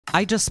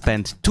I just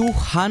spent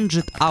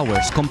 200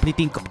 hours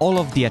completing all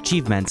of the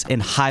achievements in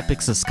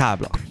Hypixel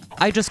Skyblock.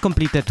 I just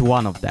completed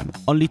one of them,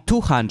 only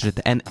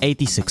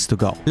 286 to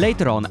go.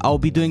 Later on, I'll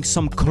be doing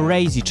some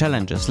crazy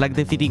challenges like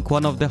defeating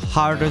one of the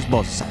hardest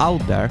bosses out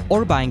there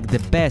or buying the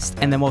best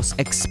and the most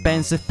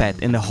expensive pet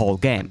in the whole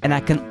game. And I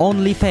can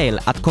only fail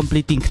at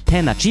completing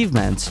 10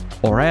 achievements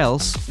or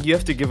else... You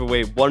have to give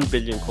away 1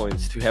 billion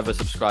coins to whoever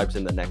subscribes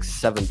in the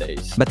next 7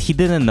 days. But he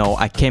didn't know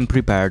I came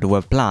prepared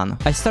with a plan.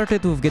 I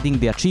started with getting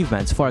the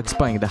achievements for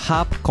exploring the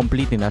hub,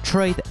 completing a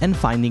trade and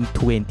finding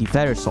 20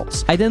 fairy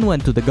souls. I then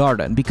went to the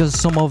garden because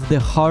some of the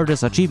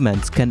hardest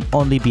achievements can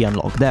only be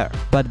unlocked there.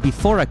 But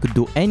before I could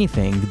do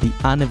anything, the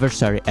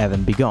anniversary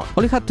event began.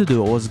 All you had to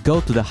do was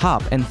go to the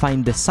hub and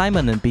find the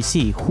Simon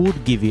NPC who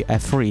would give you a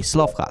free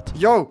sloth hat.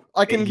 Yo,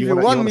 I can give you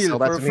 1 meal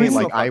for a free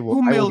sloth hat. I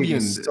will give you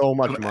so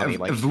much money.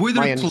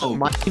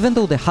 Even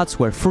though the hats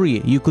were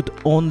free, you could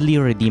only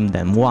redeem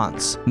them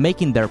once,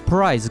 making their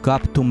price go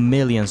up to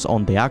millions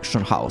on the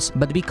auction house.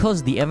 But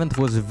because the event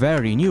was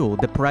very new,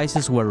 the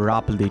prices were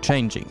rapidly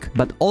changing.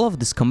 But all of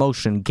this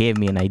commotion gave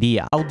me an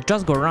idea. I would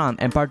just go around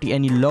and party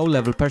any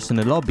low-level person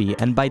in the lobby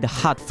and buy the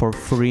hat for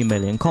 3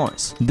 million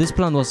coins. This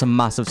plan was a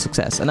massive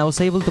success and I was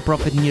able to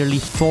profit nearly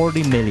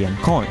 40 million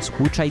coins,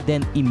 which I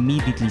then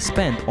immediately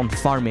spent on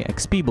farming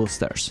XP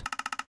boosters.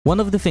 One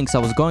of the things I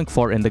was going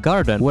for in the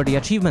garden were the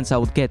achievements I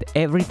would get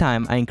every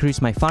time I increased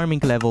my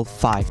farming level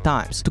 5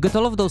 times. To get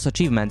all of those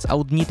achievements, I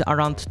would need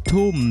around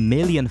 2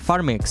 million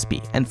farming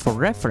XP, and for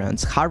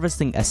reference,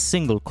 harvesting a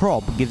single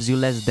crop gives you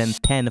less than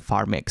 10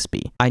 farming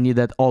XP. I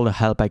needed all the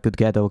help I could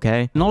get,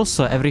 okay? And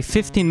also, every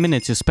 15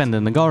 minutes you spend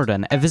in the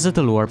garden, a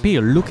visitor will appear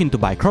looking to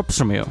buy crops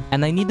from you.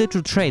 And I needed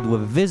to trade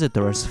with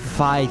visitors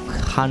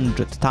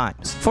 500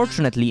 times.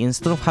 Fortunately,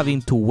 instead of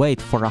having to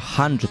wait for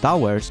 100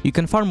 hours, you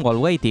can farm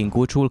while waiting,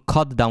 which will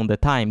cut down the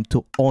time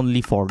to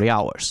only 40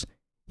 hours.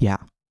 Yeah,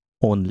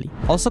 only.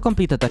 Also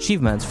completed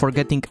achievements for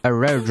getting a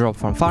rare drop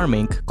from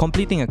farming,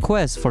 completing a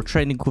quest for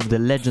trading with the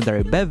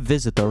legendary Bev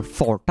visitor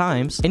 4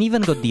 times, and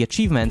even got the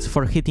achievements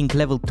for hitting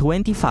level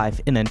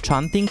 25 in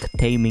enchanting,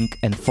 taming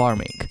and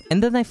farming.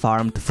 And then I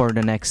farmed for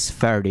the next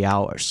 30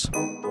 hours.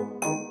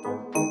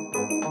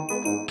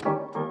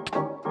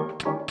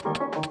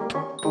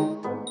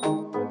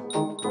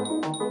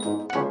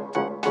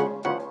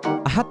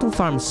 I had to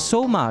farm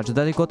so much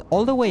that I got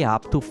all the way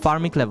up to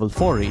farming level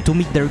 40 to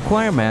meet the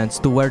requirements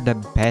to wear the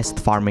best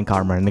farming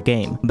armor in the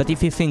game. But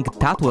if you think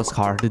that was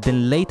hard,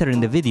 then later in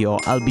the video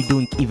I'll be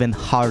doing even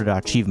harder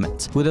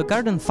achievements. With the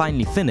garden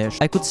finally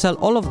finished, I could sell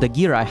all of the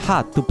gear I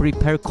had to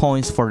prepare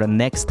coins for the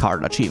next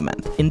hard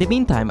achievement. In the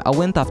meantime, I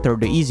went after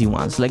the easy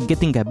ones, like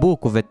getting a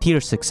book with a tier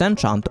 6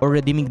 enchant or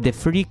redeeming the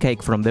free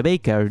cake from the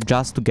baker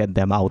just to get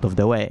them out of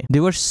the way.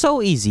 They were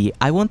so easy,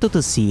 I wanted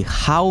to see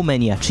how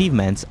many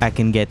achievements I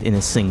can get in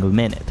a single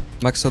minute.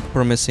 Max out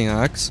Promising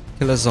Axe,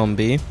 kill a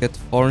zombie, get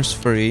Thorns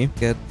free,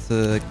 get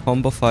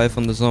combo 5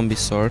 on the zombie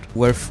sword,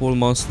 wear full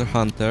Monster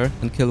Hunter,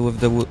 and kill with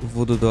the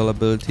Voodoo Doll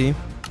ability.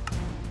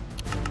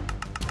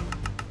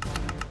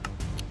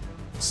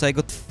 So I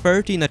got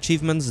 13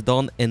 achievements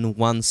done in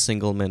 1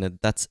 single minute.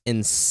 That's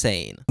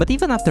insane. But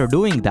even after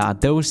doing that,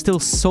 there were still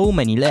so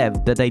many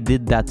left that I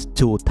did that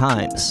 2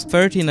 times.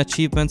 13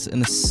 achievements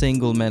in a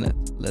single minute.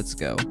 Let's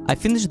go. I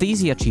finished the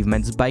easy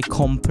achievements by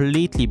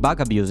completely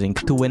bug abusing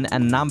to win a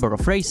number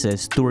of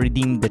races to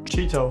redeem the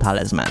Cheeto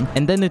talisman.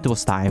 And then it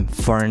was time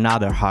for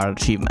another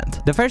hard achievement.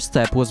 The first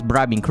step was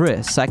bribing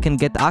Riz so I can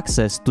get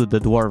access to the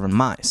Dwarven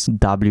Mice.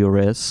 W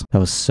Riz. That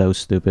was so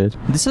stupid.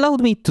 This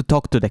allowed me to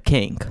talk to the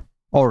king.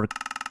 Or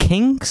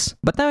kings,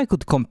 but now I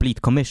could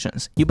complete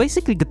commissions. You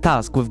basically get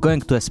tasked with going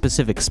to a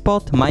specific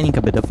spot, mining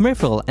a bit of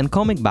mithril and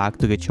coming back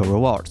to get your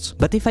rewards.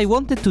 But if I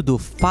wanted to do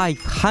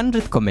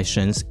 500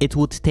 commissions, it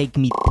would take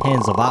me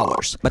tens of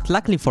hours. But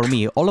luckily for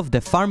me, all of the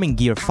farming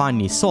gear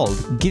finally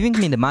sold, giving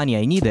me the money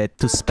I needed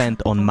to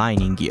spend on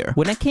mining gear.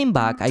 When I came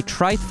back, I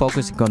tried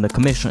focusing on the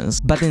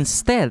commissions, but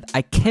instead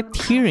I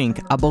kept hearing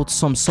about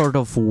some sort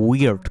of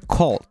weird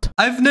cult.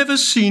 I've never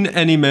seen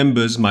any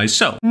members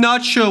myself.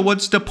 Not sure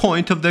what's the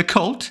point of their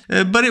cult,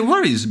 but it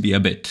worries me a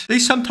bit. They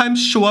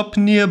sometimes show up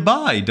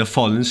nearby the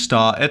fallen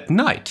star at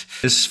night,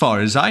 as far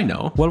as I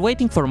know. While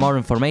waiting for more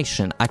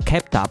information, I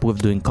kept up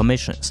with doing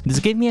commissions. This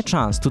gave me a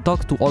chance to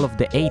talk to all of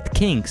the 8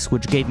 kings,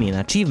 which gave me an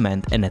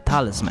achievement and a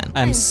talisman.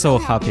 I'm so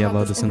happy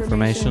about this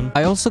information.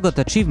 I also got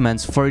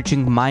achievements for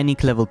reaching mining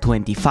level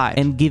 25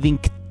 and giving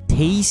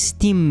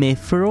tasty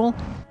mithril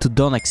to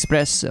Don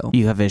Espresso.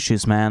 You have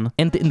issues, man.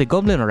 And in the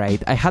goblin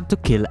raid, I had to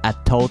kill a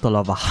total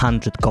of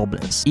 100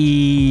 goblins.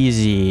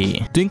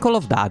 Easy. Doing all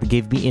of that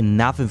gave me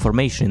enough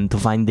information to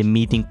find the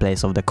meeting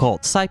place of the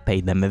cult, so I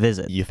paid them a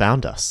visit. You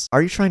found us.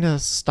 Are you trying to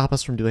stop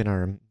us from doing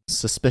our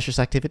suspicious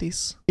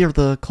activities? You're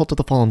the Cult of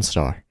the Fallen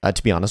Star.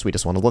 To be honest, we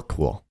just want to look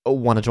cool.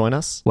 Want to join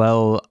us?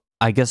 Well,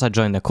 I guess I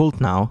joined the cult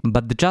now,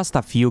 but just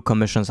a few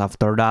commissions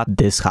after that,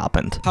 this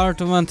happened. Heart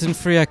of Mountain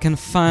Free, I can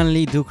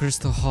finally do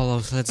Crystal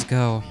Hollows, let's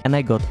go. And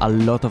I got a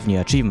lot of new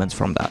achievements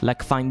from that,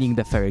 like finding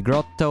the Fairy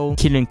Grotto,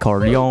 killing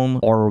Corleone,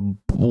 or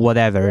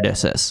whatever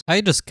this is.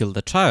 I just killed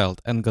a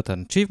child and got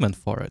an achievement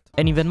for it.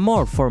 And even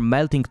more for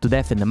melting to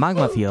death in the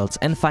magma fields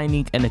and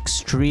finding an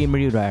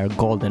extremely rare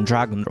golden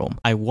dragon room.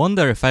 I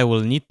wonder if I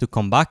will need to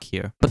come back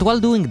here. But while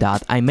doing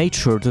that, I made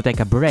sure to take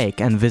a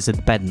break and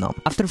visit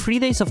Bedlam. After 3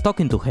 days of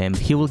talking to him,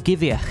 he will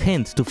give you a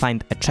hint to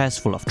find a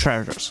chest full of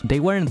treasures. They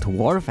weren't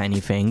worth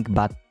anything,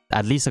 but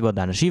at least I got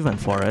an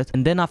achievement for it.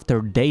 And then after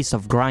days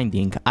of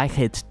grinding, I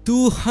hit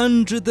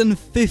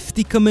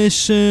 250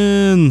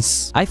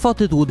 commissions! I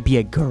thought it would be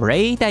a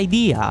great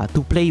idea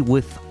to play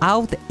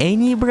without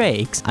any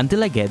breaks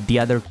until I get the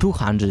other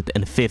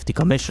 250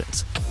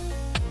 commissions.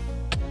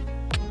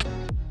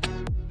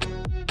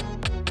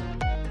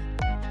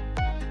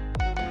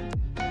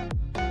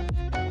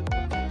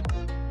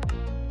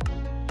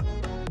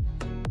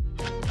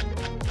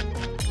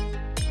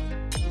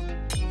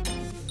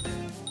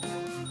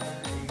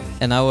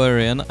 An hour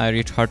in, I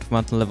reached Heart of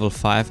Mountain level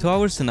 5. 2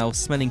 hours in, I was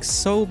smelling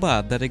so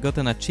bad that I got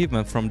an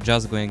achievement from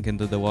just going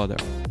into the water.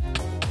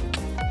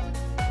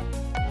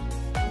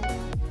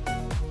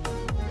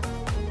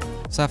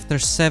 So after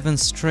 7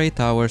 straight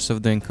hours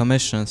of doing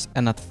commissions,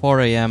 and at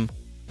 4 AM,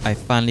 I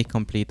finally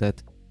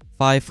completed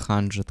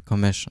 500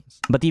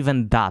 commissions. But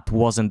even that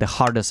wasn't the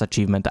hardest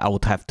achievement I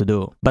would have to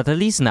do. But at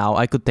least now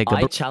I could take a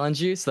I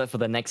challenge you so that for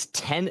the next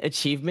 10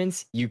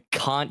 achievements, you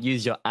can't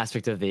use your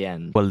aspect of the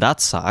end. Well,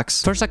 that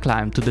sucks. First I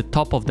climbed to the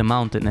top of the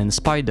mountain in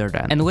Spider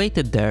Den and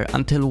waited there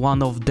until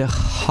one of the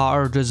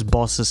hardest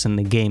bosses in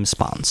the game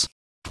spawns.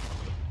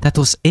 That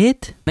was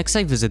it? Next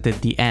I visited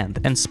the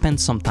end and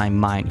spent some time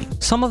mining.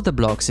 Some of the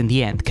blocks in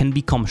the end can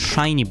become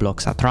shiny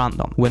blocks at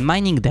random. When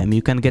mining them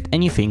you can get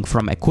anything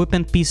from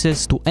equipment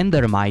pieces to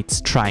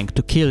endermites trying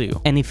to kill you.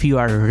 And if you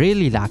are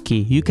really lucky,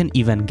 you can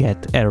even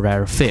get a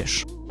rare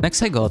fish.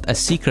 Next I got a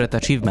secret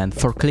achievement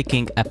for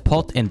clicking a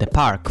pot in the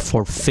park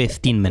for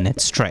 15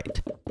 minutes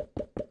straight.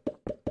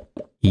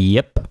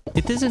 Yep.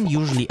 It isn't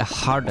usually a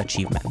hard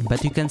achievement,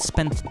 but you can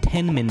spend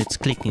 10 minutes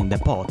clicking the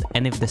pod,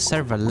 and if the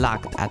server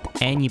lagged at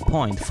any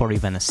point for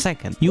even a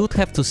second, you would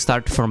have to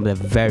start from the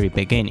very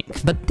beginning.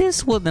 But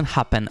this wouldn't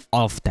happen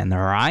often,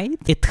 right?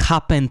 It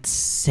happened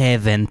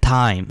 7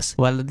 times.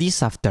 Well, at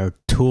least after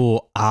 2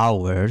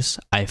 hours,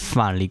 I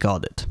finally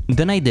got it.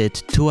 Then I did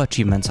 2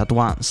 achievements at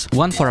once.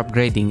 One for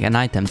upgrading an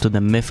item to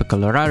the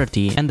mythical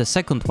rarity, and the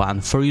second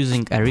one for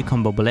using a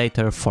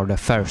recombobulator for the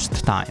first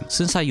time.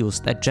 Since I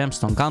used a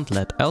gemstone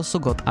gauntlet, I also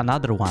got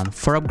another one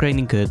for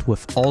upgrading it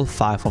with all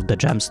 5 of the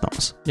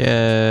gemstones.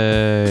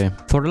 Yay!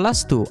 For the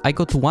last 2, I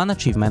got 1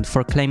 achievement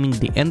for claiming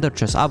the ender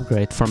chest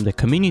upgrade from the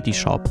community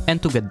shop,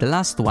 and to get the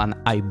last one,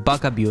 I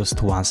bug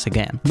abused once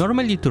again.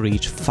 Normally to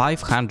reach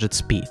 500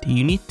 speed,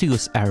 you need to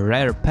use a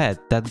rare pet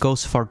that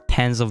goes for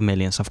tens of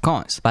millions of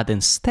coins. But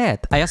instead,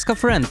 I asked a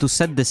friend to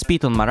set the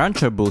speed on my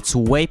rancher boots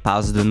way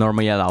past the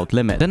normally allowed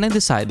limit. Then I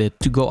decided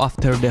to go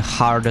after the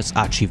hardest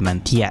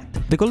achievement yet.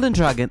 The golden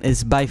dragon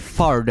is by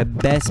far the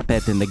best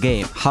pet in the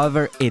game,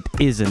 however it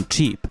isn't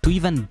cheap. To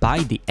even buy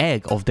the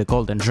egg of the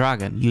golden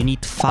dragon, you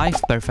need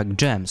 5 perfect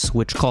gems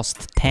which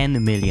cost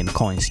 10 million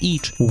coins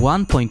each,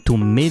 1.2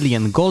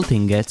 million gold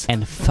ingots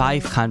and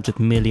 500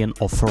 million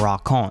of raw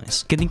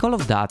coins. Getting all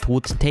of that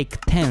would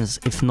take tens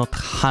if not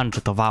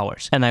hundreds of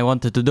hours, and I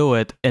wanted to do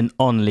it in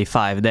only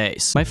 5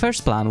 days. My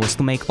first plan was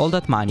to make all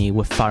that money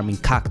with farming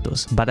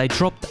cactus, but I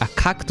dropped a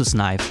cactus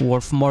knife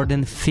worth more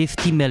than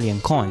 50 million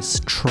coins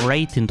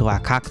straight into a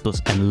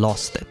cactus and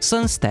lost it. So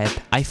instead,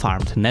 I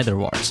farmed nether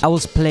warts. I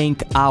was playing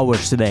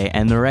hours today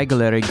and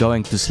regularly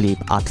going to sleep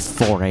at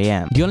 4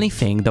 AM. The only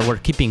thing that were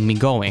keeping me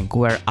going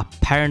were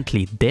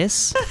apparently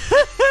this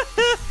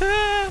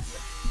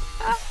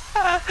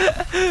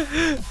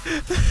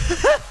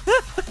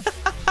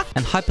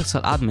and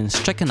Hypixel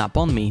admins checking up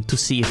on me to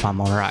see if I'm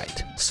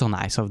alright. So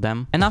nice of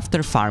them. And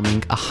after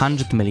farming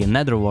 100 million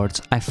nether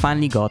warts, I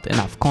finally got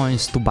enough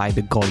coins to buy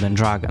the golden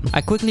dragon.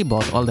 I quickly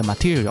bought all the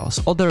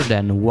materials other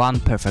than 1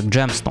 perfect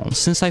gemstone,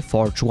 since I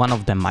forged one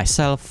of them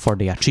myself for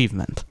the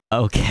achievement.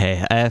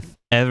 Okay, I have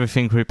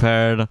everything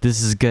prepared.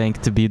 This is going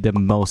to be the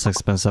most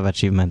expensive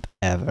achievement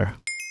ever.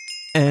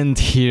 And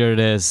here it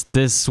is.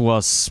 This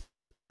was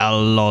a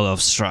lot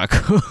of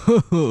struggle.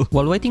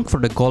 While waiting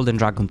for the golden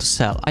dragon to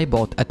sell, I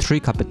bought a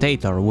tree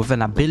capitator with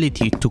an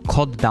ability to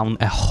cut down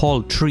a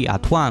whole tree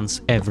at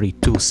once every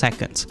 2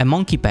 seconds, a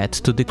monkey pet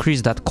to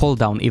decrease that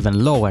cooldown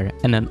even lower,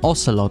 and an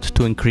ocelot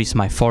to increase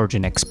my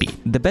foraging XP.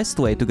 The best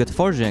way to get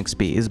foraging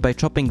XP is by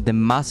chopping the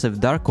massive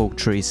dark oak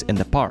trees in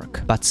the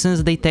park, but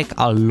since they take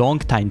a long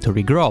time to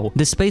regrow,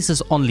 the space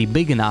is only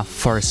big enough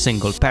for a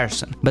single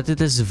person. But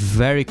it is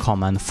very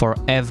common for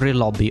every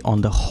lobby on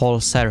the whole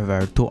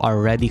server to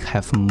already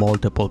have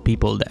multiple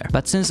people there.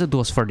 But since it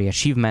was for the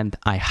achievement,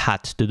 I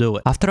had to do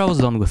it. After I was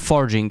done with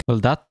forging, well,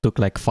 that took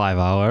like 5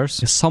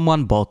 hours,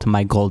 someone bought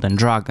my golden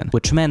dragon,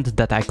 which meant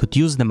that I could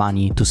use the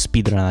money to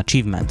speedrun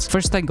achievements.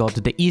 First I got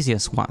the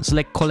easiest ones,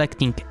 like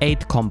collecting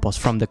 8 compost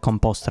from the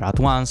composter at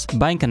once,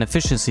 buying an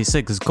efficiency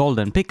 6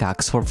 golden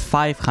pickaxe for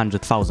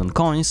 500,000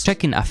 coins,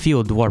 checking a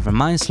few dwarven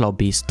mines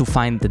lobbies to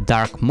find the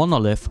dark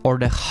monolith or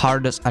the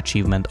hardest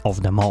achievement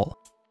of them all.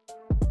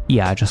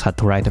 Yeah, I just had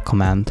to write a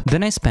command.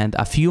 Then I spent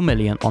a few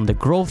million on the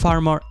growth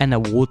armor and a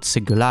wood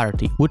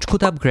singularity, which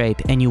could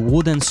upgrade any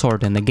wooden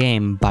sword in the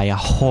game by a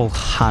whole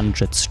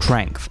 100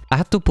 strength. I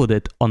had to put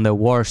it on the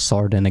worst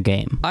sword in the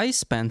game. I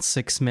spent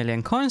 6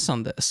 million coins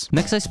on this.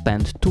 Next I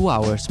spent 2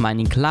 hours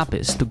mining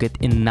lapis to get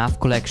enough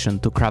collection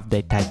to craft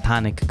the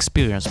Titanic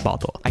experience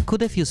bottle. I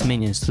could have used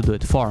minions to do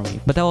it for me,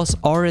 but I was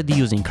already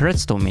using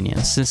redstone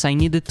minions since I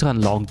needed to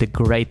unlock the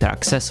greater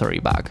accessory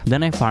bag.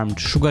 Then I farmed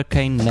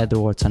sugarcane,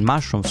 netherworts and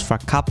mushrooms for a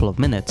couple of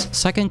minutes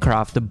so I can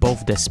craft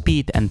both the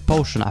speed and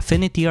potion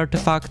affinity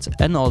artifacts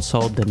and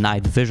also the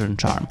night vision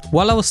charm.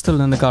 While I was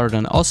still in the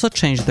garden, I also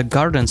changed the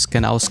garden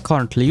skin I was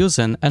currently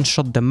using and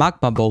shot the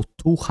magma bow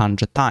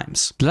 200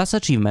 times. The last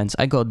achievements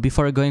I got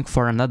before going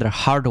for another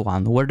hard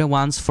one were the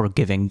ones for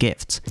giving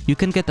gifts. You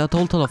can get a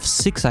total of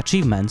 6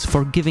 achievements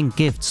for giving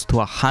gifts to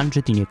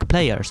 100 unique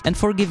players and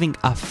for giving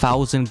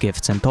 1,000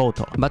 gifts in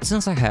total. But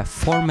since I have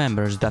 4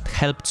 members that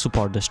helped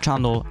support this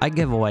channel, I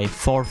gave away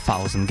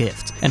 4,000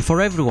 gifts. And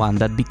for everyone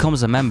that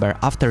becomes a member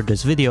after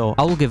this video,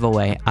 I will give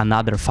away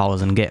another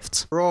 1,000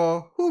 gifts.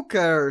 Bro, who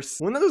cares?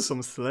 Wanna do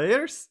some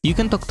slayers? You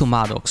can talk to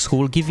Maddox, who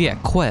will give you a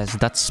quest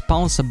that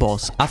spawns a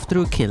boss after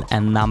you kill a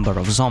number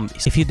of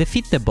zombies. If you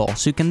defeat the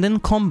boss, you can then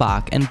come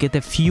back and get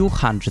a few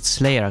hundred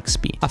Slayer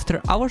XP.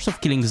 After hours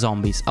of killing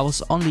zombies, I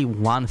was only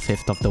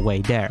 1/5 of the way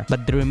there,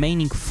 but the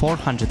remaining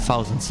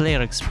 400,000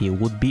 Slayer XP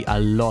would be a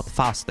lot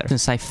faster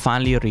since I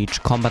finally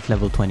reached combat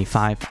level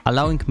 25,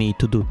 allowing me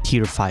to do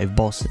tier 5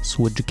 bosses,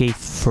 which gave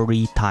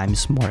 3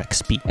 times more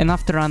XP. And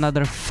after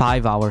another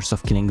 5 hours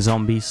of killing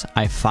zombies,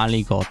 I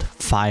finally got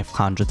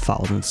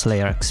 500,000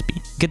 Slayer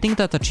XP. Getting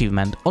that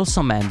achievement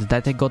also meant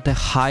that I got a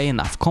high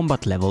enough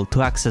combat level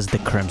to access the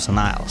Crimson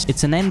Isles.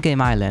 It's an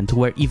endgame island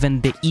where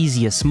even the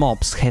easiest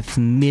mobs have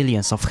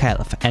millions of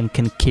health and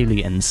can kill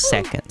you in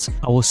seconds.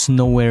 I was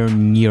nowhere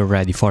near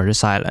ready for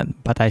this island,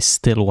 but I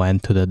still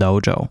went to the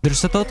dojo.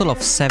 There's a total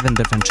of 7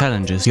 different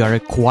challenges you are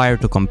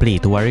required to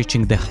complete while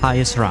reaching the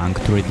highest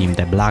rank to redeem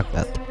the black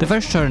belt. The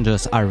first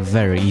challenges are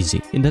very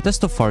easy. In the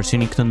test of force, you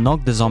need to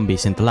knock the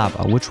zombies into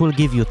lava, which will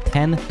give you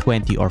 10,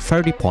 20 or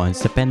 30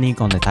 points depending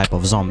on the type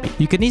of zombie.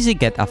 You can easily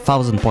get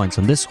 1,000 points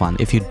on this one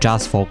if you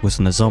just focus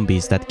on the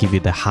zombies that give you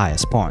the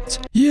highest points.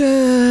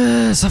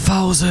 Yes,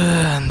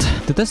 1,000!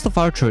 The test of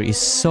archery is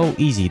so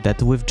easy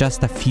that with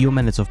just a few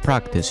minutes of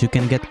practice you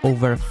can get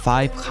over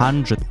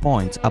 500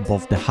 points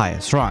above the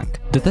highest rank.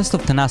 The test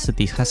of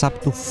tenacity has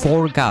up to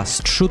 4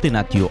 ghasts shooting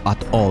at you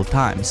at all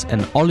times,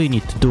 and all you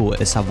need to do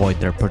is avoid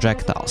their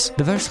projectiles.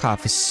 The first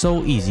half is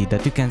so easy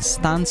that you can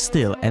stand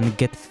still and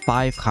get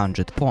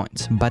 500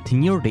 points, but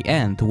near the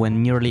end,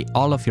 when nearly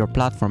all of your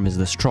platform is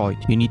destroyed,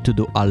 you need to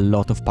do a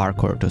lot of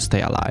parkour to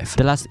stay alive.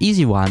 The last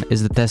easy one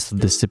is the test of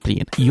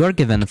discipline. You are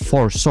given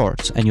 4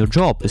 swords and your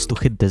job is to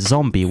hit the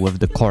zombie with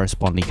the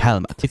corresponding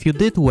helmet. If you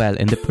did well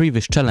in the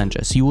previous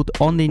challenges, you would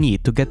only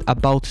need to get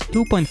about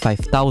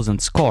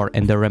 2,500 score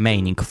in the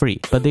remaining 3,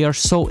 but they are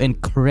so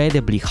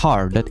incredibly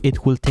hard that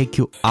it will take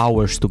you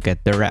hours to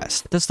get the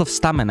rest. The test of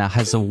stamina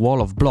has a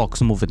wall of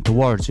blocks moving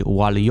towards you,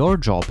 while your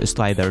job is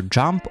to either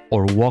jump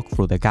or walk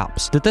through the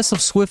gaps. The test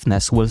of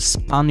swiftness will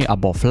spawn you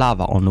above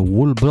lava on a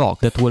wool block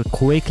that will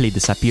quickly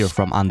disappear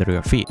from under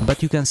your feet,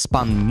 but you can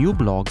spawn new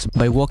blocks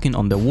by walking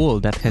on the wool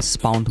that has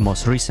spawned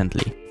most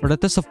recently. For the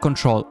test of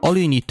control, all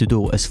you need to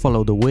do is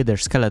follow the wither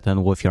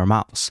skeleton with your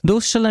mouse.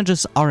 Those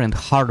challenges aren't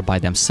hard by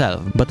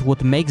themselves, but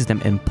what makes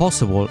them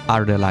impossible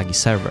are the laggy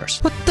servers.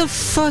 What the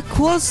fuck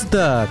was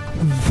that?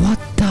 What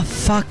the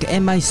fuck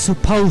am I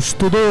supposed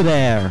to do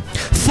there?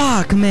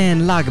 Fuck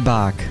man, lag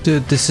back.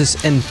 Dude, this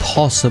is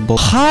impossible.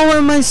 How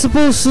am I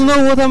supposed to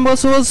know what I'm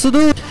supposed to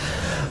do?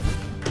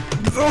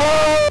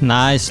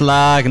 Nice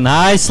lag,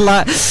 nice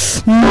lag.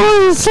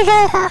 Nice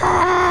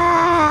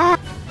lag.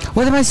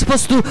 What am I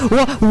supposed to do?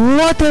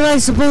 What am I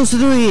supposed to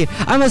do here?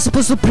 Am I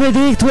supposed to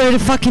predict where the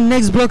fucking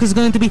next block is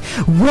going to be?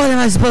 What am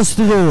I supposed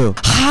to do?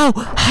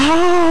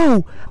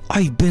 How?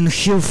 I've been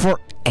here for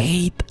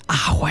 8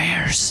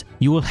 hours.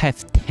 You will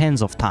have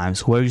tens of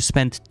times where you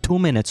spend 2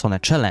 minutes on a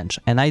challenge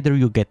and either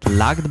you get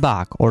lagged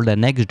back or the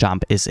next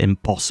jump is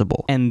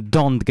impossible. And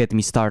don't get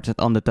me started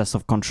on the test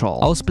of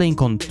control. I was playing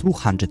on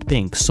 200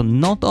 ping, so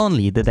not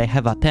only did I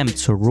have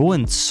attempts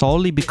ruined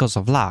solely because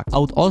of lag, I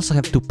would also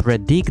have to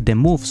predict the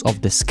moves of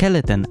the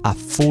skeleton a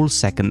full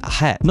second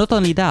ahead. Not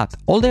only that,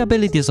 all the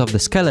abilities of the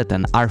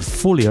skeleton are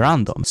fully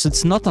random, so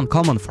it's not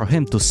uncommon for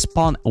him to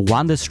spawn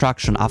one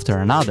destruction after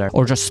another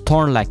or just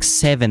turn like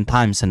 7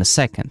 times in a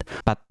second.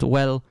 But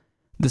well,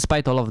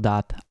 despite all of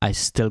that, I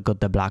still got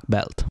the black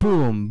belt.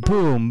 Boom,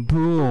 boom,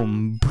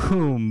 boom,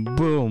 boom,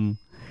 boom.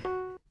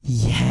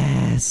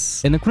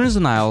 Yes! In the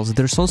Crimson Isles,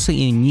 there's also a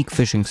unique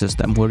fishing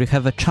system where you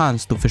have a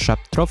chance to fish up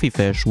trophy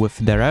fish with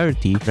the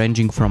rarity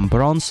ranging from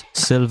bronze,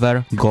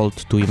 silver, gold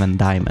to even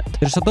diamond.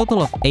 There's a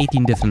total of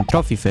 18 different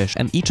trophy fish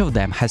and each of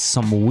them has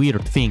some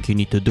weird thing you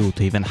need to do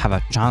to even have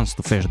a chance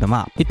to fish them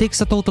up. It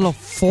takes a total of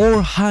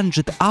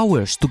 400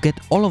 hours to get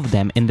all of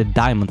them in the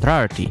diamond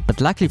rarity,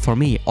 but luckily for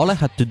me, all I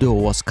had to do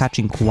was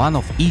catching one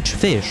of each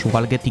fish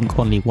while getting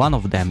only one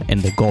of them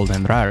in the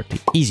golden rarity.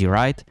 Easy,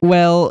 right?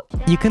 Well,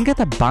 you can get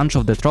a bunch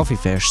of the trophy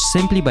fish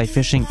simply by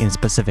fishing in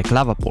specific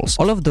lava pools.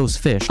 All of those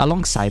fish,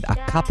 alongside a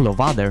couple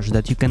of others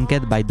that you can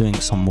get by doing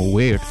some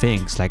weird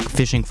things like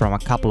fishing from a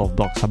couple of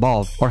blocks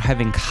above or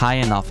having high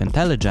enough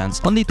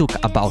intelligence, only took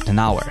about an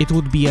hour. It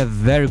would be a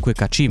very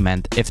quick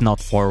achievement if not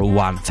for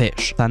one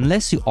fish.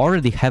 Unless you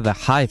already have a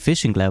high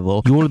fishing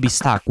level, you will be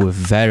stuck with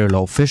very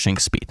low fishing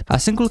speed. A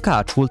single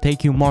catch will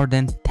take you more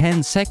than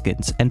 10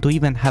 seconds, and to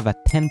even have a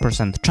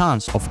 10%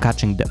 chance of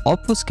catching the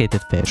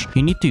obfuscated fish,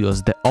 you need to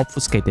use the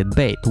obfuscated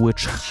bait,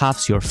 which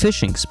halves your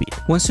fishing speed.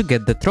 Once you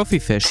get the trophy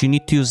fish, you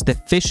need to use the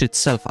fish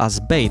itself as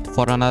bait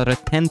for another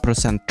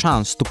 10%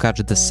 chance to catch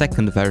the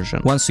second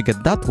version. Once you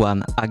get that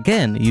one,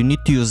 again, you need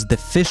to use the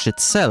fish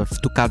itself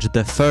to catch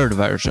the third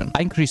version.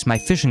 I increased my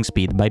fishing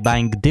speed by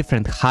buying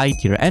different high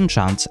tier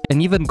enchants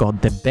and even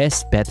got the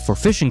best pet for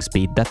fishing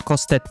speed that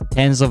costed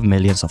tens of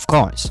millions of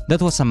coins.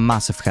 That was a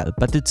massive help,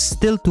 but it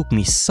still took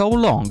me so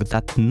long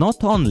that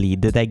not only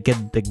did I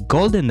get the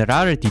golden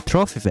rarity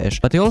trophy fish,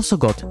 but I also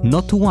got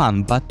not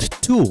one but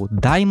two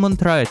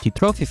diamond rarity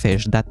trophy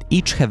fish that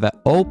each have a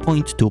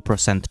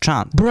 0.2%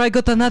 chance. Bro, I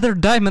got another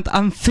diamond,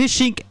 I'm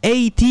fishing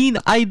 18,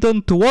 I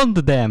don't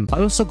want them!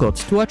 I also got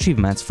 2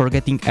 achievements for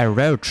getting a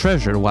rare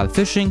treasure while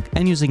fishing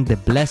and using the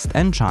blessed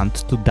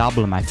enchant to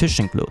double my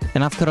fishing loot.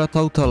 And after a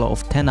total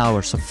of 10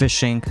 hours of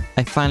fishing,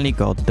 I finally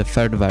got the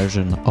third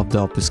version of the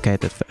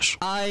obfuscated fish.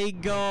 I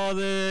got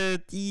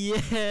it!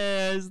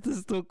 Yes!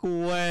 This took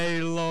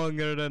way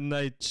longer than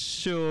I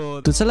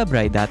should. To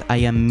celebrate that, I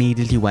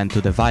immediately went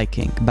to the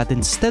Viking, but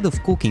instead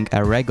of cooking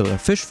a regular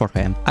fish for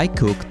him, I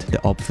cooked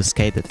the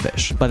obfuscated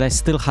fish. But I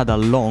still had a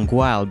long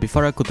while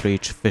before I could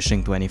reach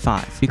fishing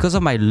 25. Because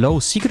of my low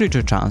sea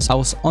creature chance, I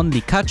was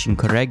only catching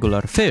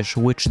regular fish,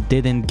 which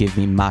didn't give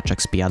me much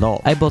XP at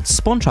all. I bought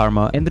sponge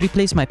armor and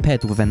replaced my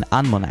pet with an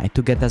ammonite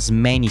to get as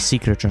many sea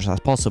creatures as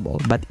possible,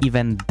 but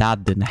even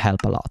that didn't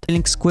help a lot.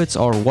 Killing squids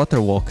or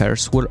water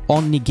walkers will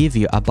only give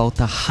you about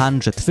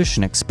 100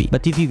 fishing XP,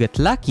 but if you get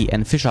lucky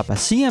and fish up a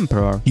sea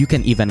emperor, you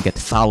can even get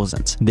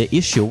thousands. The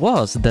issue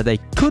was that I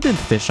couldn't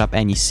fish up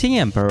any sea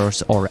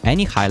emperors or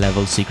any high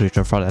level sea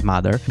creature for that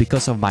matter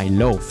because of my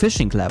low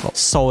fishing level.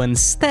 So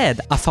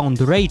instead, I found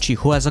Frediii,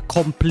 who has a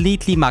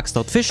completely maxed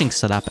out fishing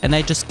setup, and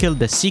I just killed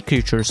the sea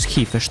creatures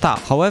he fished up.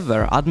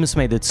 However, admins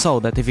made it so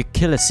that if you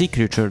kill a sea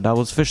creature that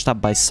was fished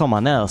up by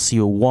someone else,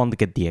 you won't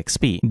get the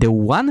XP. The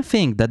one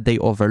thing that they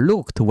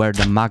overlooked were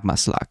the magma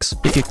slugs.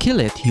 If you kill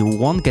it, you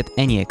won't get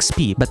any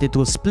XP, but it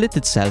will split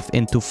itself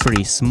into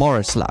 3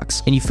 smaller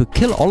slugs, and if you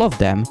kill all of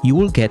them, you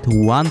will get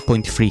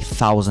 1.3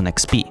 thousand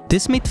XP.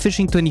 This made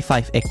fishing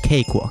 25 a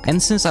cakewalk,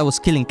 and since I was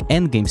killing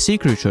endgame sea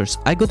creatures,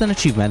 I got an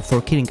achievement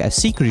for killing a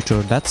sea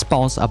creature that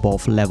spawns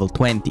above level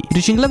 20.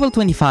 Reaching level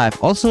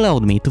 25 also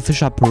allowed me to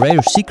fish up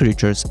rare sea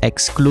creatures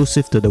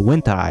exclusive to the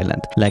Winter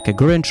Island, like a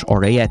Grinch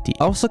or a Yeti.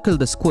 I also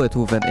killed a squid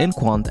with an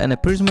ink wand and a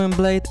prism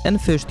blade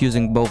and fished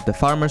using both the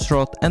Farmer's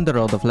Rod and the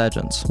Rod of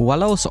Legends.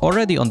 While I was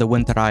already on the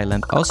Winter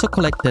Island, I also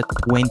collected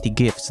 20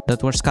 gifts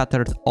that were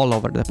scattered all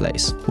over the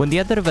place. When the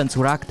other events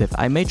were active,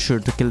 I made sure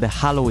to kill the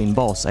Halloween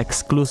boss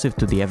exclusive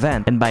to the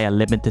event and buy a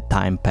limited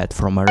time pet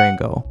from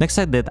Marengo. Next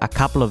I did a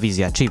couple of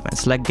easy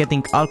achievements, like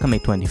getting Alchemy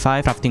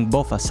 25, crafting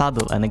both a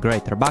saddle and a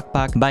greater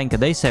backpack, buying a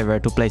day saver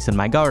to place in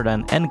my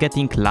garden, and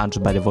getting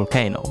launched by the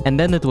volcano. And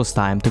then it was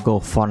time to go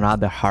for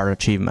another hard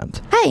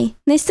achievement. Hi,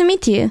 nice to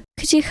meet you.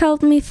 Could you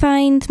help me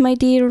find my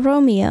dear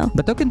Romeo?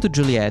 By talking to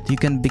Juliet, you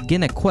can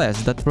begin a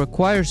quest that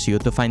requires you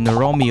to find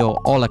Romeo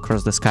all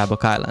across the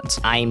Skyblock Islands.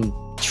 I'm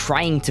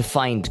trying to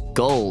find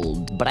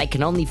gold, but I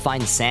can only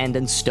find sand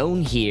and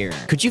stone here.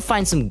 Could you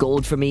find some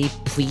gold for me,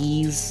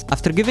 please?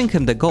 After giving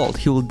him the gold,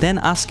 he will then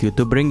ask you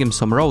to bring him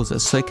some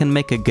roses so he can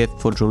make a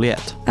gift for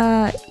Juliet.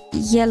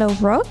 Yellow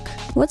rock?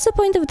 What's the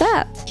point of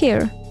that?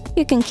 Here,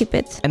 you can keep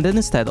it. And then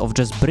instead of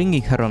just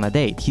bringing her on a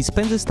date, he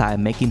spends his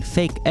time making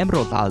fake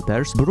emerald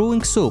altars,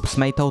 brewing soups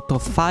made out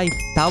of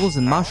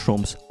 5,000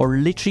 mushrooms, or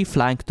literally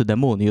flying to the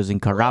moon using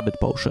a rabbit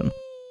potion.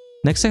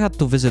 Next I had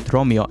to visit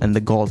Romeo in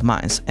the gold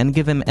mines and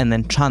give him an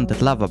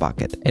enchanted lava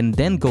bucket, and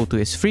then go to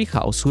his free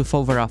house with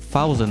over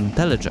 1,000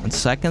 intelligence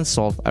so I can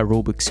solve a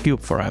Rubik's Cube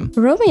for him.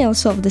 Romeo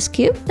solved this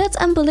cube? That's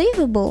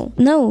unbelievable.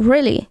 No,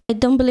 really, I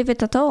don't believe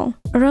it at all.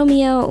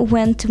 Romeo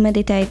went to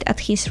meditate at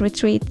his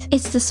retreat.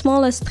 It's the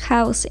smallest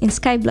house in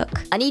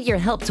Skyblock. I need your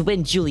help to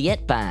win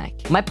Juliet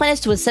back. My plan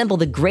is to assemble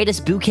the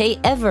greatest bouquet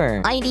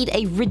ever. I need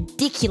a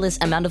ridiculous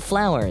amount of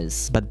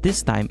flowers. But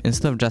this time,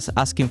 instead of just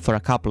asking for a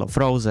couple of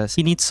roses,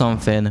 he needs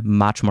something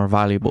much more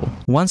valuable.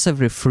 Once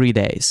every 3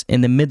 days,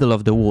 in the middle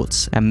of the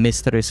woods, a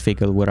mysterious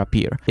figure will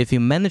appear. If you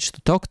manage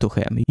to talk to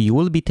him, you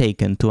will be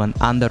taken to an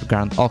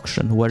underground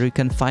auction where you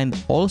can find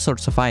all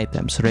sorts of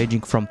items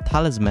ranging from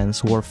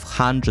talismans worth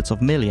hundreds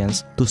of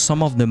millions to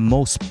some of the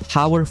most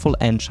powerful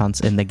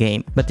enchants in the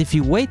game. But if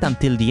you wait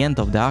until the end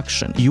of the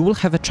auction, you will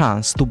have a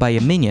chance to buy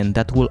a minion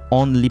that will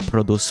only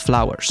produce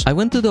flowers. I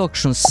went to the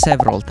auction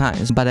several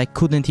times, but I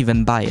couldn't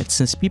even buy it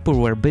since people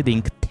were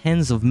bidding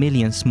tens of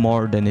millions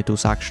more than it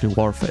was actually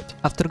worth it.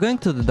 After going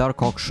to the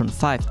dark auction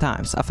 5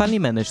 times, I finally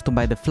managed to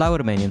buy the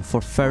flower minion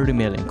for 30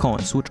 million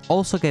coins, which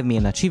also gave me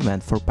an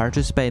achievement for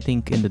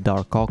participating in the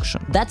dark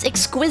auction. That's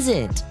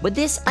exquisite! With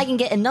this, I can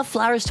get enough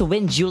flowers to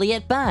win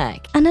Juliet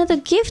back. Another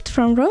gift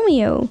from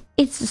Romeo.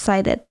 It's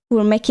decided.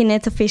 We're making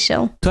it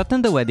official. To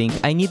attend the wedding,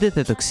 I needed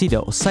a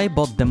tuxedo, so I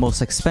bought the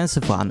most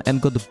expensive one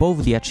and got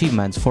both the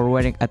achievements for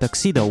wearing a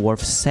tuxedo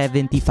worth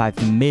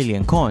 75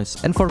 million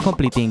coins and for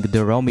completing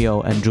the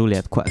Romeo and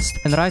Juliet quest.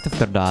 And right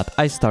after that,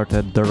 I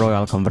started the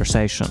royal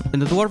conversation. In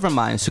the Dwarven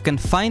Mines, you can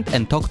find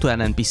and talk to an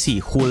NPC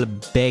who will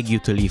beg you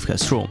to leave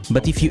his room.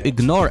 But if you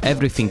ignore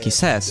everything he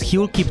says, he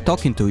will keep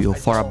talking to you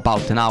for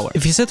about an hour.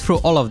 If you sit through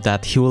all of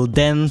that, he will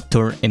then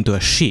turn into a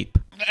sheep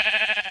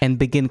and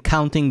begin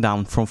counting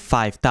down from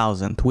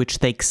 5,000, which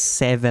takes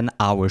 7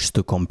 hours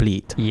to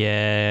complete.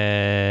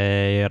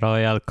 Yay,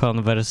 royal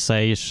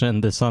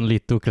conversation. This only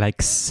took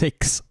like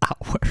 6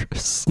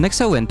 hours.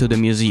 Next I went to the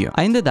museum.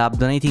 I ended up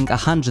donating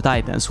 100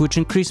 items, which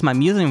increased my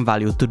museum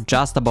value to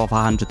just above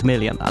 100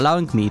 million,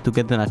 allowing me to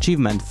get an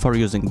achievement for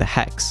using the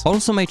hex.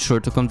 Also made sure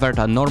to convert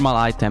a normal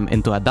item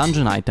into a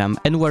dungeon item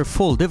and wear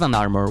full divan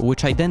armor,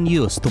 which I then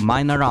used to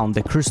mine around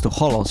the crystal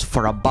hollows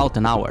for about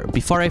an hour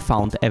before I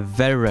found a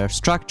very rare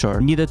structure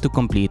needed to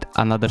complete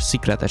another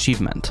secret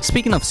achievement.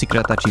 Speaking of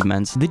secret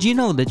achievements, did you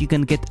know that you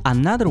can get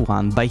another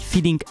one by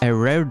feeding a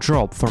rare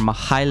drop from a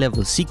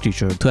high-level sea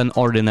creature to an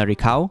ordinary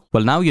cow?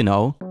 Well, now you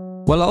know.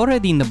 While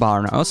already in the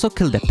barn, I also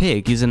killed a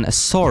pig using a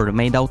sword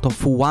made out of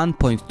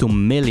 1.2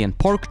 million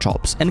pork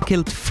chops and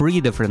killed 3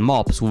 different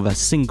mobs with a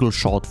single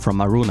shot from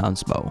a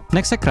Runan's bow.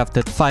 Next I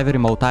crafted 5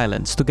 remote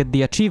islands to get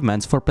the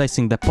achievements for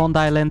placing the pond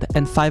island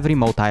and 5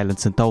 remote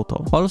islands in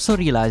total. I also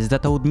realized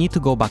that I would need to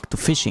go back to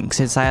fishing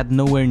since I had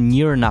nowhere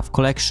near enough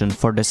collection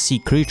for the sea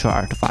creature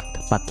artifact,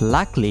 but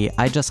luckily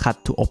I just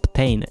had to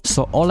obtain it,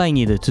 so all I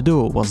needed to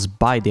do was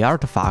buy the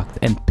artifact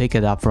and pick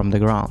it up from the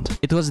ground.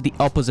 It was the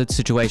opposite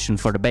situation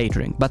for the bait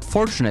ring, but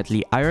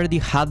fortunately, I already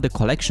had the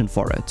collection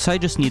for it, so I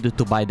just needed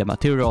to buy the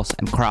materials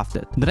and craft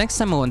it. The next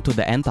time I went to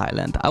the Ant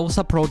Island, I was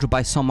approached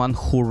by someone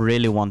who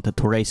really wanted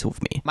to race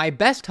with me. My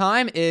best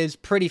time is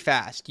pretty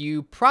fast.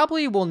 You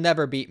probably will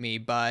never beat me,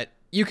 but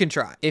you can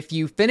try. If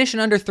you finish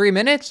in under 3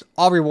 minutes,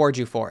 I'll reward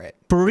you for it.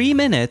 3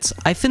 minutes?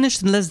 I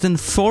finished in less than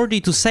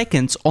 42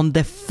 seconds on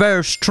the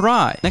first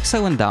try. Next I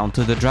went down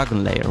to the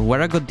dragon lair,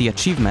 where I got the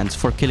achievements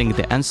for killing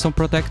the Endstone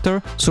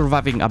Protector,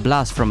 surviving a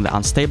blast from the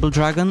unstable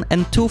dragon,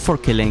 and 2 for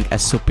killing a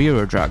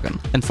superior dragon.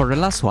 And for the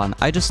last one,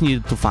 I just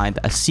needed to find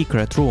a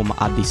secret room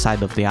at the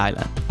side of the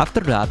island.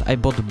 After that, I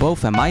bought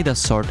both a Midas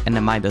sword and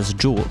a Midas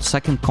jewel, so I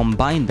can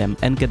combine them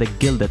and get a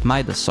gilded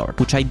Midas sword,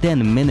 which I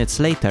then minutes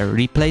later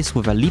replaced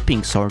with a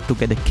leaping sword to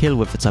get a kill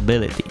with its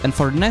ability. And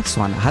for the next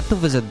one, I had to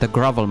visit the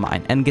gravel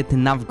mine and get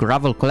enough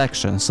gravel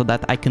collection so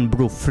that I can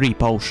brew 3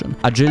 potions: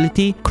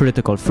 agility,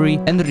 critical 3,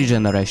 and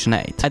regeneration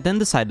 8. I then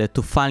decided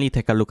to finally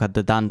take a look at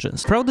the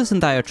dungeons. Throughout this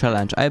entire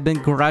challenge, I have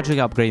been gradually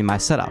upgrading my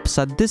setup,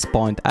 so at this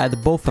point I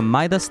had both a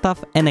Midas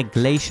staff and a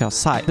glacial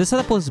scythe. The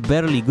setup was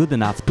barely good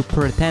enough to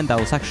pretend I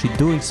was actually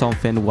doing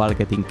something while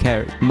getting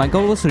carried. My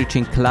goal was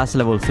reaching class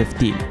level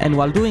 15, and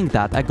while doing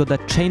that I got a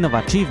chain of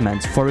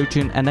achievements for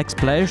reaching an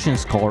exploration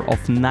score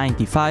of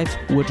 95,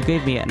 which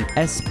gave me an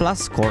S+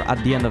 score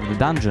at the end of the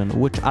dungeon,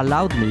 which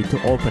allowed me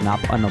to open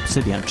up an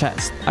obsidian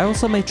chest. I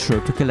also made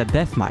sure to kill a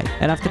death mite,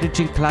 and after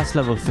reaching class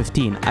level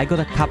 15, I got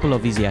a couple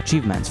of easy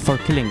achievements for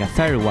killing a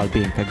fairy while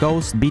being a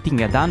ghost,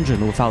 beating a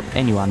dungeon without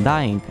anyone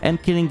dying,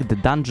 and killing the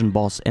dungeon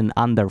boss in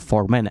under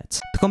 4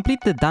 minutes. To complete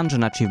the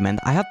dungeon achievement,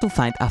 I had to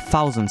find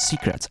 1,000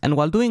 secrets, and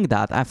while doing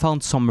that, I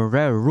found some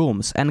rare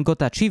rooms and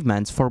got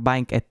achievements for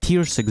buying a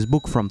tier 6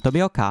 book from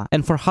Tomioka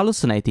and for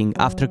hallucinating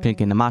after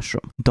clicking a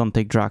mushroom. Don't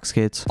take drugs,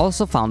 kids.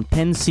 Also found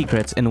 10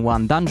 secrets in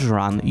one dungeon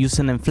run, used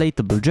an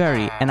inflatable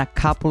Jerry, and a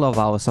couple of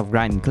hours of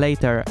grinding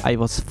later, I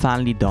was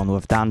finally done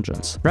with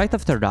dungeons. Right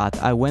after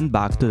that, I went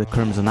back to the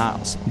Crimson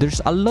Isles.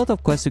 There's a lot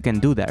of quests you can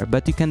do there,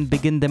 but you can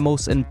begin the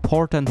most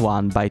important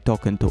one by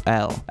talking to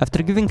Elle.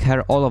 After giving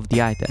her all of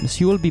the items,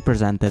 you will be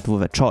presented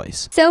with a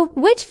choice. So,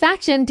 which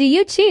faction do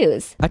you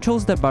choose? I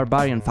chose the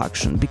Barbarian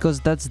faction because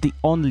that's the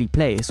only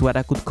place where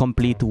I could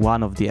complete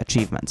one of the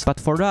achievements, but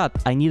for that,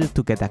 I needed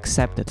to get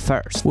accepted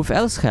first. With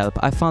Elle's help,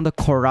 I found a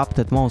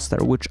corrupted monster,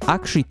 which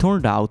actually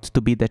turned out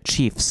to be the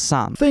chief's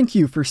son. Thank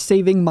you for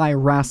saving my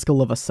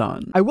rascal of a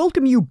son. I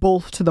welcome you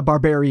both to the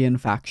Barbarian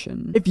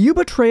faction. If you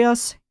betray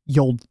us,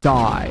 you'll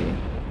die.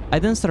 I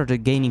then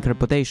started gaining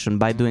reputation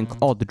by doing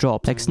odd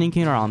jobs like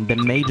sneaking around the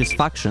mage's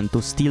faction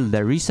to steal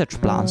their research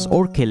plans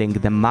or killing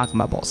the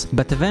magma boss,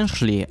 but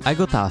eventually I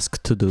got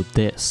asked to do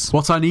this.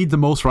 What I need the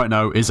most right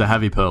now is a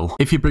heavy pearl.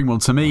 If you bring one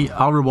to me,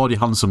 I'll reward you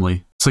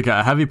handsomely. To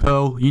get a heavy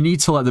pearl, you need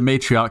to let the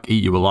matriarch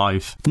eat you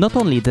alive. Not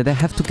only did I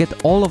have to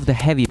get all of the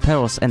heavy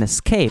pearls and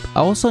escape,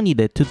 I also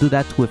needed to do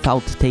that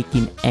without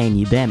taking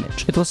any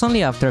damage. It was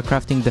only after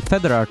crafting the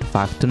feather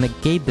artifact to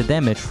negate the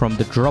damage from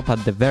the drop at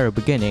the very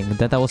beginning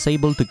that I was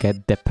able to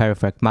get the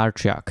perfect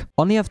matriarch.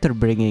 Only after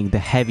bringing the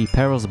heavy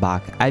pearls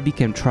back, I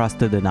became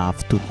trusted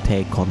enough to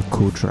take on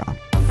Kudra.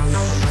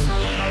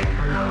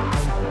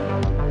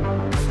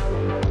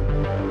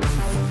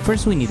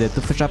 First we needed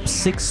to fish up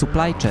 6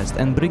 supply chests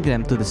and bring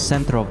them to the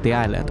center of the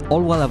island,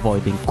 all while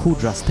avoiding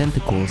Kudra's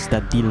tentacles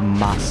that deal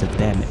massive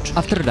damage.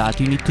 After that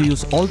you need to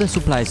use all the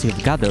supplies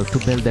you've gathered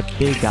to build a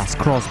big ass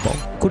crossbow.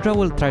 Kudra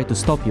will try to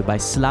stop you by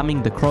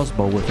slamming the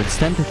crossbow with its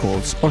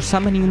tentacles or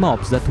summoning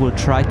mobs that will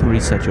try to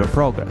reset your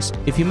progress.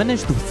 If you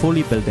manage to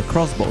fully build the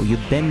crossbow, you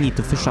then need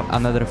to fish up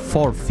another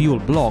 4 fuel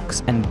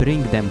blocks and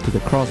bring them to the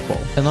crossbow.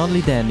 And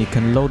only then you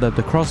can load up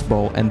the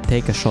crossbow and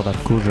take a shot at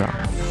Kudra.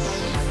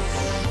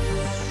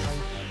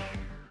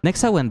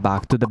 Next I went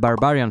back to the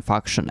Barbarian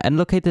faction and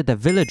located a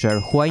villager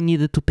who I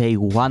needed to pay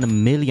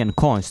 1 million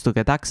coins to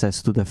get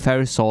access to the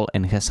fairy soul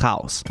in his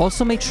house.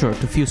 Also made sure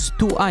to fuse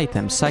 2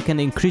 items so I can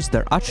increase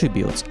their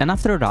attributes, and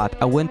after that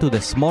I went to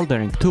the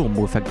smoldering tomb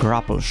with a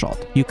grapple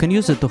shot. You can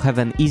use it to have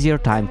an easier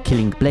time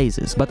killing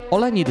blazes, but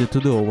all I needed to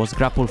do was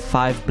grapple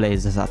 5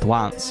 blazes at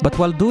once. But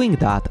while doing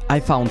that, I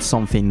found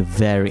something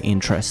very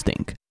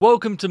interesting.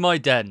 Welcome to my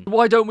den.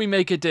 Why don't we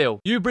make a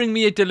deal? You bring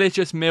me a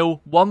delicious meal,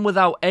 one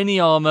without any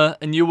armor,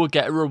 and you will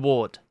get a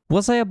reward.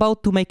 Was I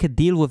about to make a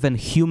deal with an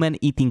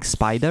human-eating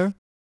spider?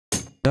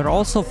 There are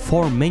also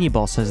 4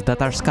 mini-bosses that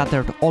are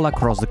scattered all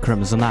across the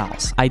Crimson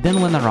Isles. I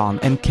then went around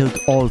and killed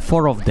all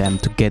 4 of them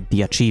to get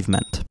the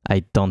achievement.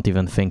 I don't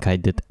even think I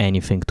did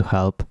anything to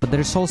help. But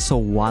there's also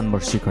one more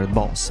secret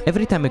boss.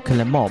 Every time I kill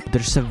a mob,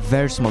 there's a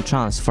very small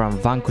chance for a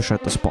Vanquisher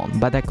to spawn,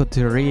 but I got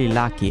really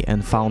lucky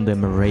and found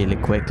them really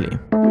quickly.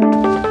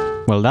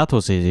 Well, that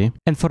was easy.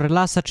 And for the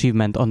last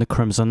achievement on the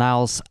Crimson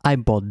Isles, I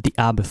bought the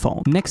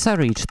Abyphone. Next I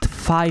reached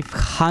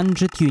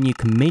 500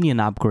 unique minion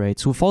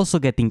upgrades, with also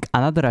getting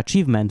another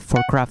achievement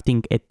for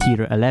crafting a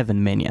tier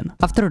 11 minion.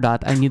 After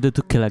that I needed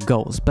to kill a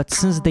ghost, but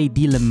since they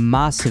deal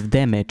massive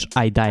damage,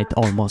 I died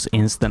almost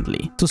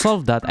instantly. To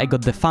solve that I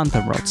got the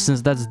Phantom Rod,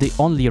 since that's the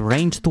only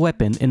ranged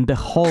weapon in the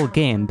whole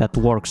game that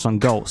works on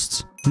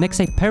ghosts.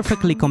 Next I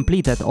perfectly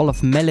completed all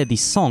of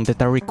Melody's songs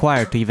that are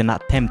required to even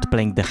attempt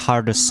playing the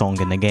hardest song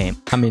in the game.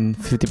 I mean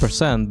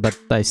 50%, but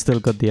I still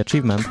got the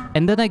achievement.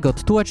 And then I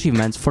got 2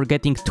 achievements for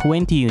getting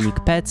 20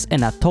 unique pets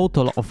and a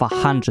total of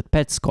 100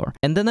 pet score.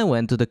 And then I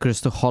went to the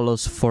Crystal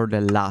Hollows for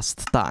the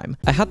last time.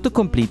 I had to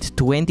complete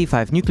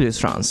 25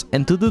 nucleus runs,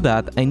 and to do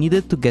that I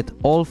needed to get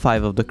all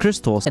 5 of the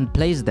crystals and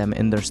place them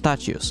in their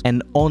statues.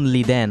 And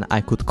only then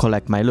I could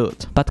collect my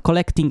loot. But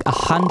collecting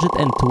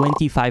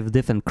 125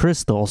 different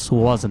crystals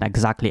wasn't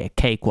exactly a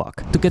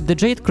cakewalk. To get the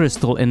jade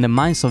crystal in the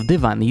mines of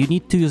Divan, you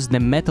need to use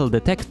the metal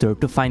detector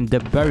to find the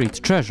buried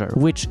treasure,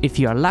 which, if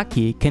you are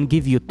lucky, can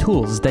give you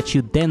tools that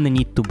you then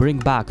need to bring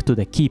back to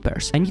the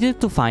keepers. I needed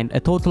to find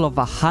a total of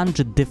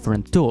 100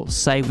 different tools,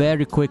 so I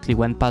very quickly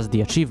went past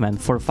the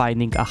achievement for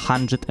finding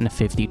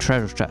 150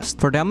 treasure chests.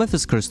 For the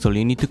amethyst crystal,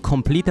 you need to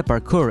complete a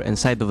parkour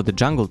inside of the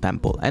jungle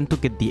temple, and to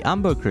get the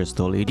amber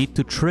crystal, you need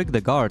to trick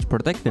the guards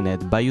protecting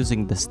it by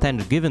using the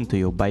stench given to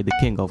you by the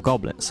king of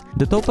goblins.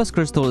 The topaz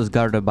crystal is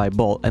guarded by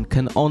Ball and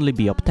can only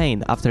be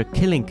obtained after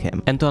killing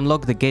him, and to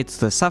unlock the gates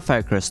to the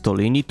sapphire crystal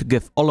you need to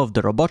give all of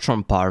the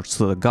Robotron parts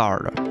to the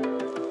guard.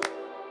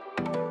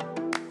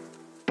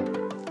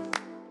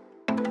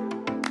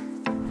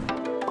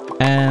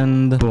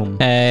 And boom.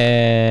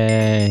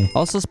 Hey.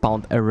 Also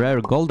spawned a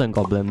rare golden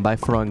goblin by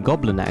throwing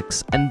goblin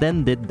eggs, and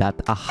then did that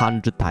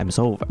 100 times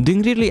over.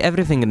 Doing really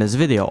everything in this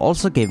video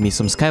also gave me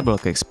some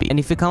Skyblock XP, and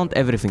if you count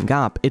everything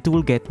up, it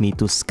will get me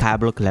to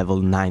Skyblock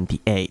level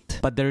 98.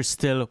 But there's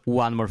still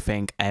one more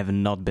thing I have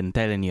not been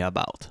telling you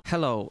about.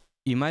 Hello.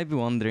 You might be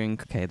wondering,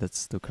 okay,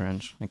 that's too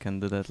cringe. I can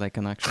do that like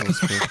an actual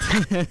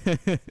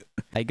script.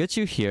 I got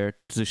you here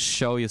to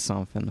show you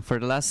something. For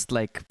the last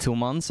like 2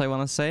 months, I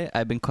want to say,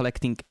 I've been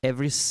collecting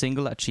every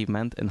single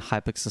achievement in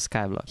Hypixel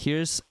Skyblock.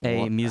 Here's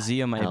a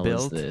museum I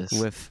built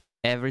with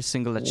every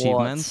single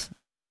achievement.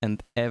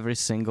 And every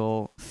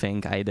single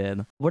thing I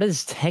did. What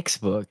is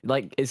textbook?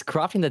 Like, is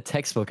crafting the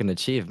textbook an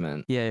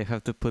achievement? Yeah, you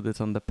have to put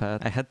it on the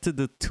pad. I had to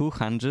do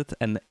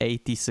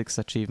 286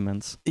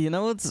 achievements. You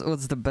know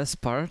what's the best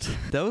part?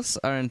 Those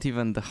aren't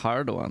even the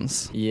hard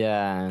ones.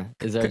 Yeah.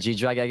 Is there a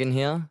G-Drag egg in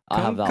here?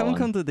 I have that one.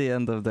 Come to the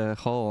end of the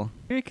hall.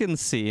 Here you can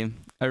see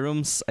a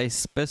rooms I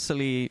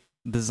specially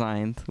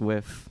designed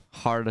with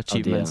hard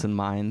achievements in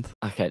mind.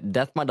 Okay,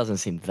 Deathmite doesn't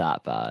seem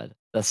that bad.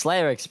 The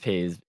Slayer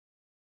XP is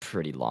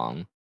pretty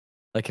long.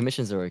 Like,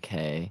 commissions are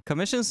okay.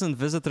 Commissions and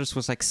visitors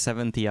was like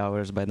 70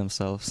 hours by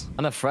themselves.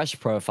 On a fresh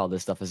profile,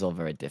 this stuff is all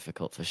very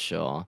difficult for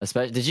sure.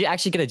 Especially, did you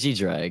actually get a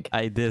G-Drag?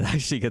 I did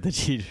actually get a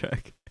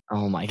G-Drag.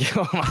 Oh my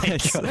god,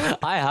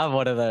 I have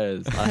one of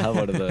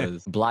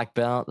those. Black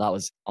belt, that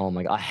was, oh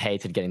my god, I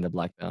hated getting the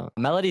black belt.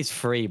 Melody's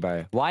free,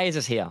 bro. Why is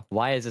this here?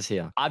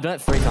 I've done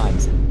it 3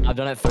 times. I've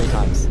done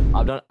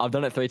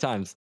it 3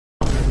 times.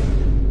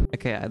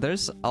 Okay,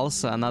 there's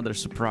also another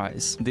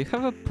surprise. Do you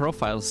have a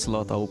profile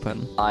slot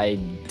open? I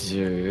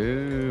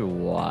do.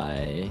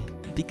 Why?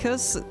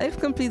 Because I've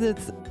completed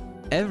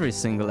every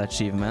single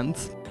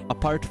achievement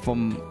apart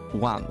from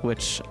one,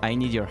 which I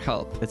need your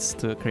help. It's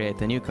to create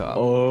a new co-op.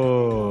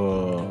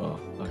 Oh,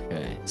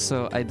 okay.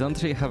 So I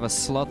don't really have a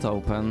slot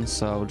open,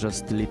 so I'll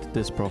just delete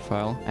this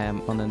profile. I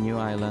am on a new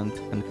island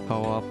and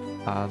co-op,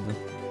 add.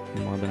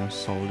 Modern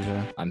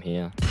soldier. I'm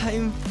here.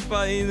 I'm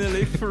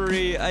finally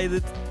free. I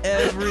did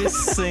every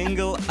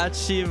single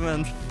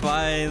achievement.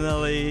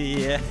 Finally,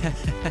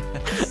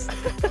 yes.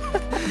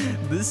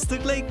 This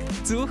took like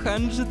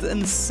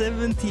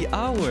 270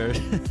 hours.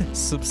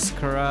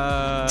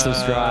 Subscribe.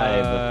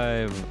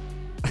 Subscribe.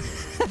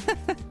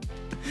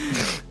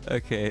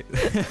 Okay.